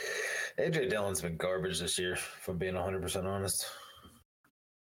 A.J. Dillon's been garbage this year, if I'm being 100% honest.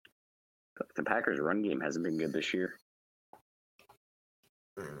 The Packers' run game hasn't been good this year.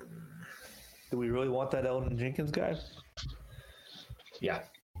 Do we really want that Eldon Jenkins guy? Yeah.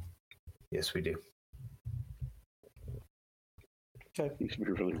 Yes, we do. Okay. We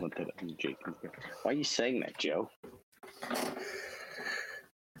really want that Jenkins. Why are you saying that, Joe?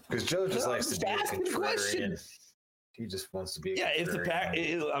 Because Joe just No, likes to I'm be a just asking a question. contrarian. He just wants to be a Yeah, if the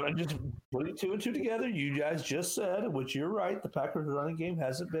contrarian. I'm just putting 2 and 2 together. You guys just said, which you're right, the Packers' running game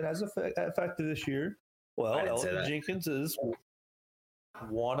hasn't been as effective this year. Well, I didn't say Eldon that. Jenkins is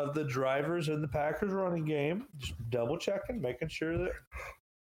one of the drivers in the Packers' running game. Just double checking, making sure that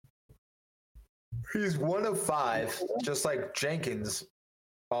He's 1 of 5, just like Jenkins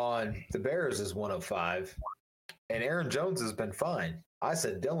on the Bears is 1 of 5. And Aaron Jones has been fine. I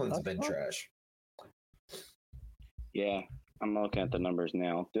said Dillon's That's been fine. trash. Yeah, I'm looking at the numbers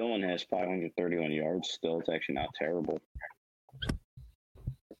now. Dillon has 531 yards still. It's actually not terrible.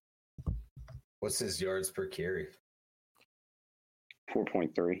 What's his yards per carry?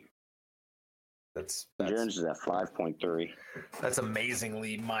 4.3. That's Jones is at 5.3. that's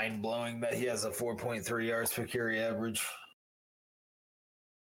amazingly mind blowing that he has a 4.3 yards per carry average.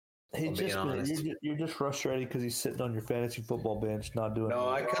 he's being just honest. you're just frustrated because he's sitting on your fantasy football bench, not doing. No,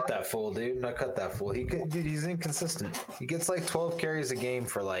 I anything. cut that fool, dude. I cut that fool. Dude, he's inconsistent. He gets like 12 carries a game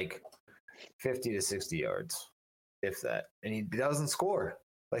for like 50 to 60 yards, if that, and he doesn't score.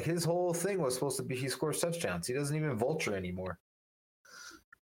 Like his whole thing was supposed to be he scores touchdowns. He doesn't even vulture anymore.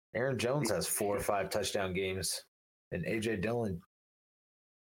 Aaron Jones has 4 or 5 touchdown games, and A.J. Dillon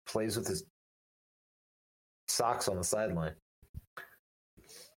plays with his socks on the sideline.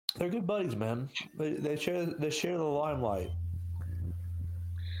 They're good buddies, man. They share the limelight.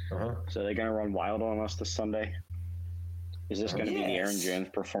 Uh-huh. So they're going to run wild on us this Sunday? Is this going to be the Aaron Yes. Jones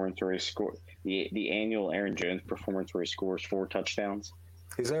performance where he score the annual Aaron Jones performance where he scores 4 touchdowns?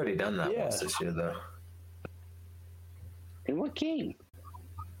 He's already done that Yeah. once this year, though. In what game?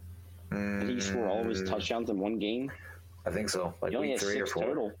 Did he score all of his touchdowns in one game? I think so. Like He only week has 3 or 6 4.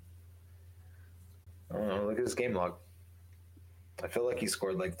 total. I don't know. Look at his game log. I feel like he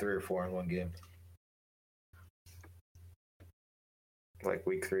scored like 3 or 4 in one game. Like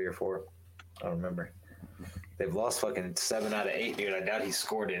week 3 or 4. I don't remember. They've lost fucking 7 out of 8, dude. I doubt he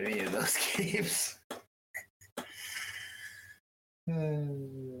scored in any of those games.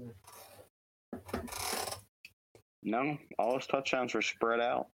 No, all his touchdowns were spread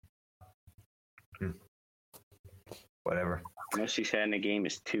out. Whatever. Most he's had in a game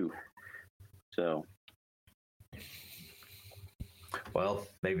is 2. So Well,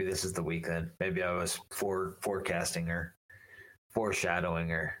 maybe this is the week then. Maybe I was forecasting or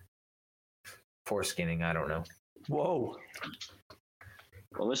foreshadowing or foreskinning. I don't know. Whoa.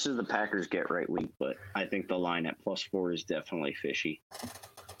 Well, this is the Packers get right week, but I think the line at +4 is definitely fishy.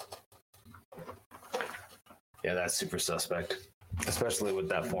 Yeah, that's super suspect, especially with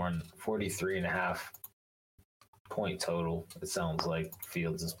that 43.5 point total. It sounds like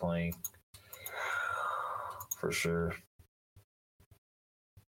Fields is playing for sure.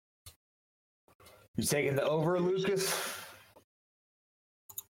 You taking the over, Lucas?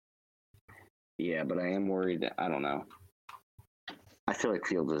 Yeah, but I am worried that I don't know. I feel like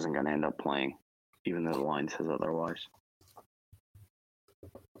Fields isn't going to end up playing, even though the line says otherwise.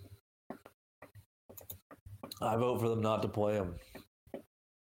 I vote for them not to play him.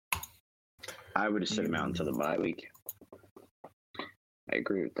 I would have sit him out until the bye week. I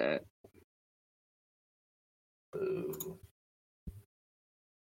agree with that. Boo.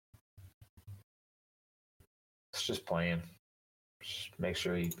 Let's just play him. Just make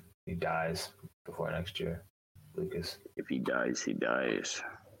sure he dies before next year, Lucas. If he dies, he dies.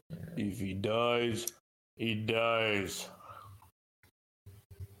 If he dies, he dies.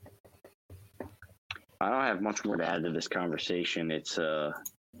 I don't have much more to add to this conversation. It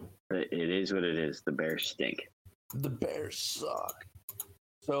is what it is. The Bears stink. The Bears suck.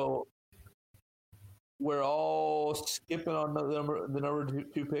 So we're all skipping on the number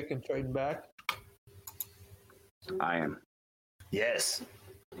 2 pick and trading back. I am. Yes.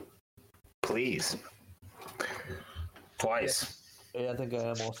 Please. Twice. Yeah, I think I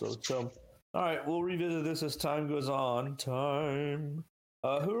am also. So, all right, we'll revisit this as time goes on.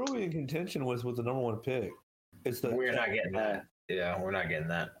 Who are we in contention with the number 1 pick? We're not getting that. Yeah, we're not getting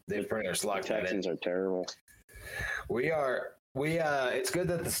that. They've pretty much locked that in. Texans are terrible. We are. It's good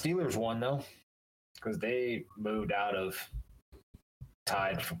that the Steelers won though, because they moved out of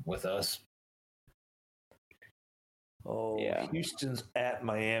tied with us. Oh, yeah. Houston's at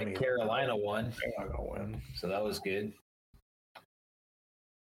Miami. Carolina won. They're not gonna win. So that was good.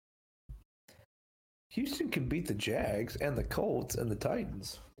 Houston can beat the Jags and the Colts and the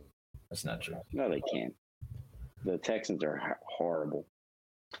Titans. That's not true. No, they can't. The Texans are horrible.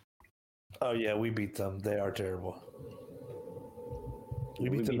 Oh yeah, we beat them. They are terrible. We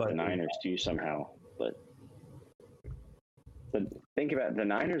beat them by the Niners too somehow, but think about it, the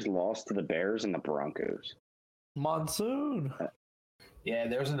Niners lost to the Bears and the Broncos. Monsoon. Yeah,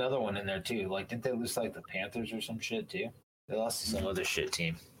 there's another one in there too. Like, didn't they lose like the Panthers or some shit too? They lost to some other shit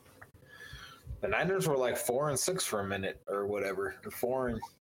team. The Niners were like 4-6 for a minute or whatever. Or 4 and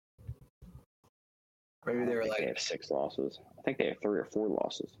maybe they were like they have 6 losses. I think they have 3 or 4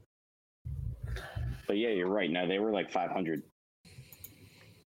 losses. But yeah, you're right. No, they were like 500.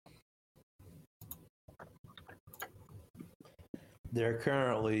 They're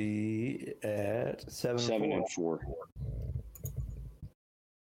currently at 7-4.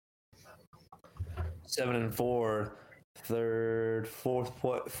 7-4. Third,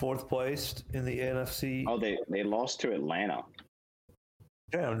 fourth placed in the NFC. Oh, they lost to Atlanta.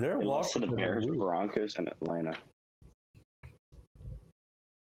 Damn, they're They lost to the Bears. Bears, Broncos, and Atlanta.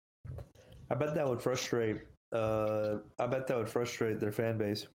 I bet that would frustrate. Their fan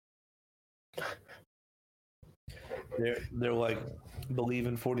base. They're like Believe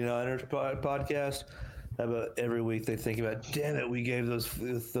in 49ers podcast. How about every week they think about, damn it, we gave those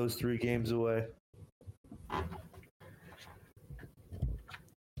 3 games away.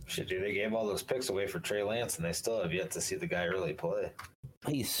 shit, dude, they gave all those picks away for Trey Lance, and they still have yet to see the guy really play.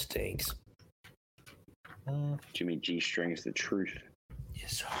 He stinks. Jimmy G strings the truth.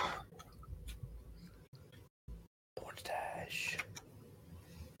 Yes, sir. Portage.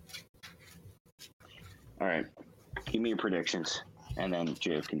 All right, give me your predictions, and then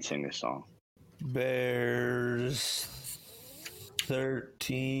Joe can sing this song. Bears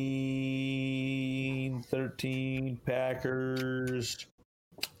 13, Packers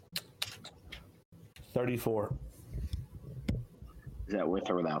 34. Is that with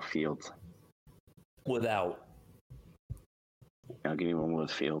or without Fields? Without. I'll give you one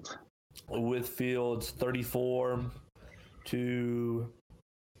with Fields. With Fields, 34-20.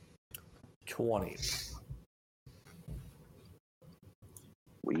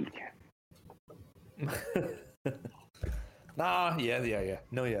 Weak. Yeah.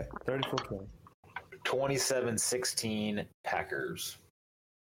 No, yeah. 34-20. 27-16 Packers.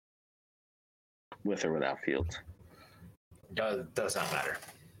 With or without Fields? Does not matter.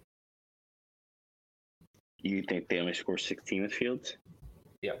 You think they only score 16 with Fields?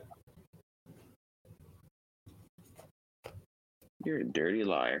 Yep. You're a dirty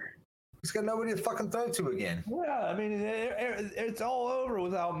liar. He's got nobody to fucking throw to again. Yeah, I mean, it's all over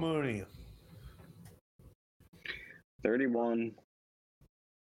without Mooney.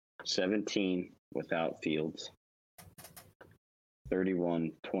 31-17 without Fields.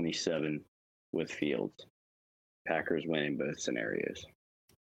 31-27 with Fields. Packers win in both scenarios.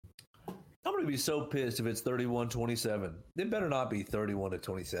 I'm going to be so pissed if it's 31-27. It better not be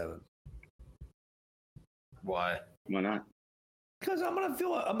 31-27. Why? Why not? Because I'm going to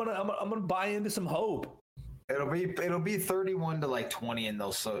feel I'm going to buy into some hope. It'll be 31-20, and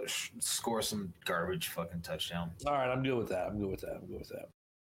they'll score some garbage fucking touchdown. All right, I'm good with that. I'm good with that.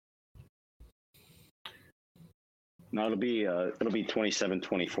 No, it'll be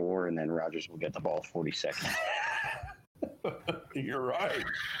 27-24, and then Rodgers will get the ball 40 seconds. You're right.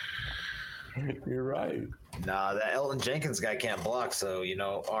 You're right. Nah, that Elton Jenkins guy can't block, so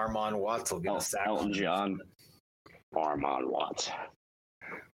Armon Watts will get a sack. Elton John, Armon Watts.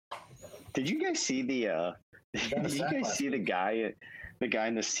 Did you guys see the? Did you guys see the guy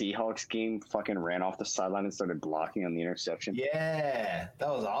in the Seahawks game fucking ran off the sideline and started blocking on the interception? Yeah, that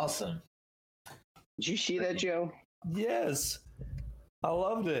was awesome. Did you see that, Joe? Yes, I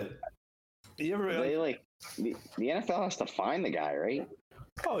loved it. You ever? The NFL has to find the guy, right?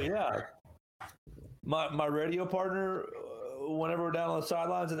 Oh yeah. My radio partner, whenever we're down on the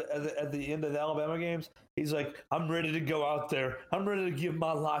sidelines at the end of the Alabama games, he's like, "I'm ready to go out there. I'm ready to give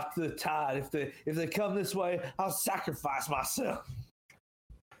my life to the Tide. If they come this way, I'll sacrifice myself."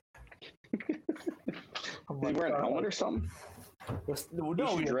 Is he wearing a helmet or something? No,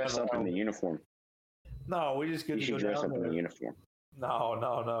 you should dress up in the uniform. No, we just get to go dress down up there. in the uniform.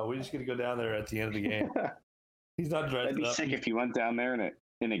 No. We just get to go down there at the end of the game. He's not dressed That'd be up. sick if you went down there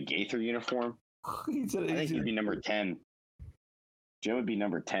in a Gaither uniform. I think he'd be number 10. Joe would be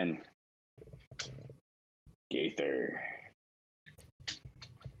number 10. Gaither.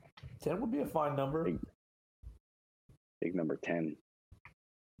 10 would be a fine number. Big number 10.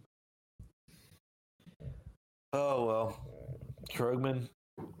 Oh, well. Krugman.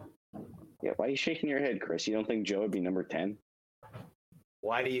 Yeah, why are you shaking your head, Chris? You don't think Joe would be number 10?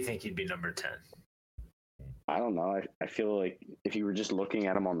 Why do you think he'd be number 10? I don't know. I feel like if you were just looking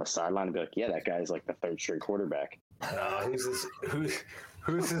at him on the sideline, I'd be like, yeah, that guy's like the third string quarterback. Who's his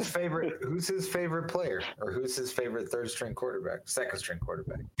favorite? Who's his favorite player, or who's his favorite third string quarterback, second string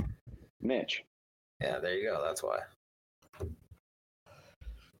quarterback? Mitch. Yeah, there you go. That's why.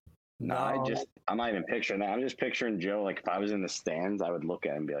 No, I'm not even picturing that. I'm just picturing Joe. Like if I was in the stands, I would look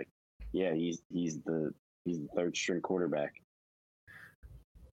at him and be like, yeah, he's the third string quarterback.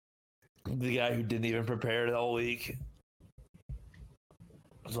 The guy who didn't even prepare the whole week. I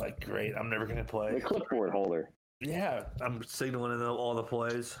was like, great, I'm never going to play. The clipboard holder. Yeah, I'm signaling in all the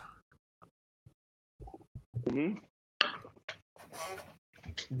plays. Mm-hmm.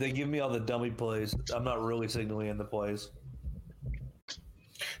 They give me all the dummy plays. I'm not really signaling in the plays.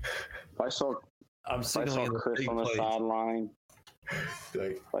 If I saw Chris on the sideline,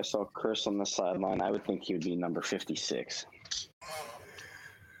 if I saw Chris on the sideline, I would think he would be number 56.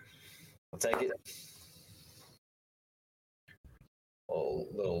 I'll take it.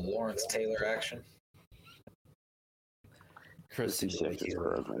 Little Lawrence Taylor action. Chris is like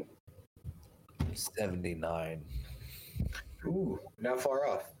 79. Ooh, not far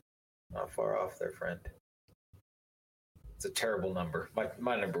off. Not far off there, friend. It's a terrible number.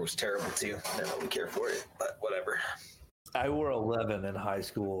 My number was terrible too. I didn't really care for it, but whatever. I wore 11 in high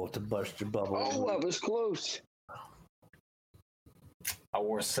school to bust your bubble. Oh, that was close. I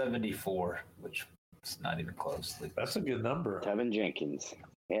wore 74, which is not even close. That's a good number. Tevin Jenkins.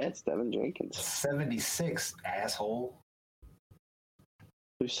 Yeah, it's Tevin Jenkins. 76, asshole.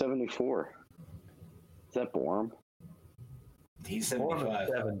 Who's 74? Is that Borum? He's 75.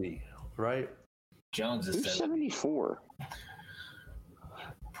 70, right? Jones is Who's 74?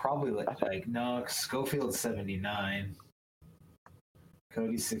 Probably like no, Schofield's 79.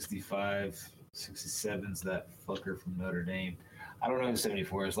 Cody's 65. 67's that fucker from Notre Dame. I don't know who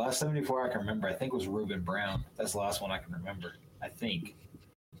 74 is. Last 74 I can remember, I think, was Reuben Brown. That's the last one I can remember, I think.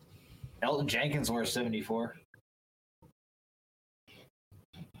 Elton Jenkins wore 74.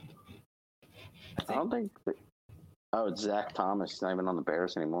 I don't think. Oh, it's Zach Thomas. He's not even on the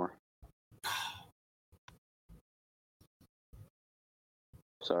Bears anymore.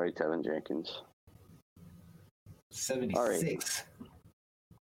 Sorry, Tevin Jenkins. 76. Right.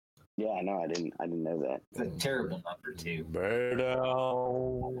 Yeah, I know. I didn't know that. It's a terrible number too. Bear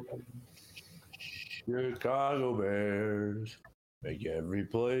down, Chicago Bears. Make every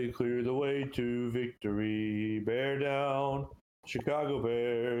play clear the way to victory. Bear down, Chicago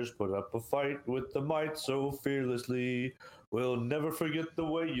Bears. Put up a fight with the might so fearlessly. We'll never forget the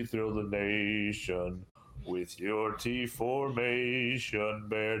way you thrill the nation. With your T formation,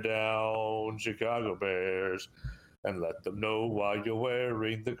 bear down, Chicago Bears. And let them know why you're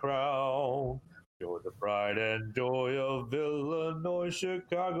wearing the crown. You're the pride and joy of Illinois,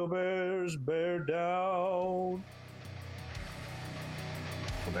 Chicago Bears, bear down.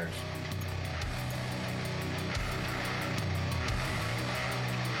 The Bears.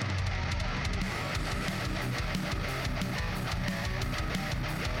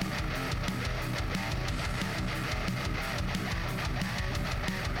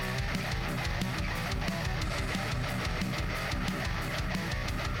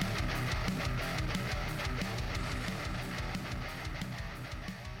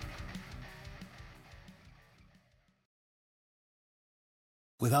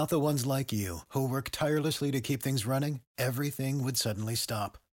 Without the ones like you, who work tirelessly to keep things running, everything would suddenly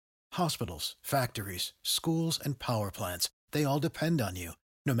stop. Hospitals, factories, schools, and power plants, they all depend on you.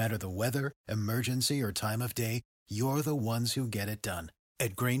 No matter the weather, emergency, or time of day, you're the ones who get it done.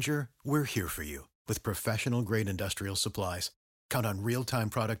 At Grainger, we're here for you with professional-grade industrial supplies. Count on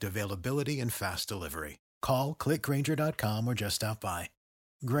real-time product availability and fast delivery. Call, click Grainger.com, or just stop by.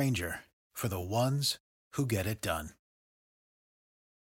 Grainger, for the ones who get it done.